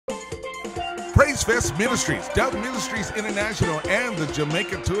PraiseFest Ministries, Dove Ministries International, and the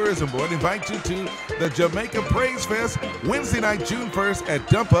Jamaica Tourism Board invite you to the Jamaica PraiseFest Wednesday night, June 1st at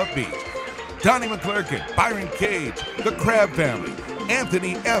Dump Up Beach. Donnie McClurkin, Byron Cage, the Crab Family,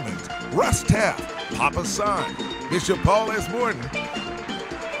 Anthony Evans, Russ Taft, Papa San, Bishop Paul S. Morton,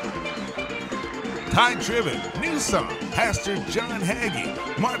 Ty Trivet, New Song, Pastor John Hagee,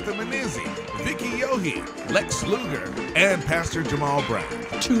 Martha Menizzi, Vicky Yohe, Lex Luger, and Pastor Jamal Brown.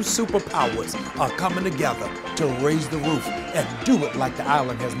 Two superpowers are coming together to raise the roof and do it like the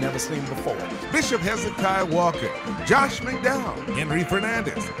island has never seen before. Bishop Hezekiah Walker, Josh McDowell, Henry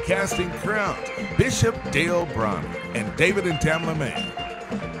Fernandez, Casting Crowns, Bishop Dale Bronner, and David and Tamla May.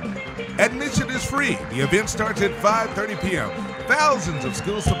 Admission is free. The event starts at 5:30 p.m. Thousands of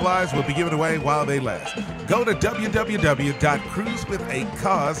school supplies will be given away while they last. Go to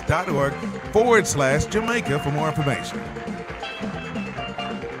www.cruisewithacause.org/Jamaica for more information.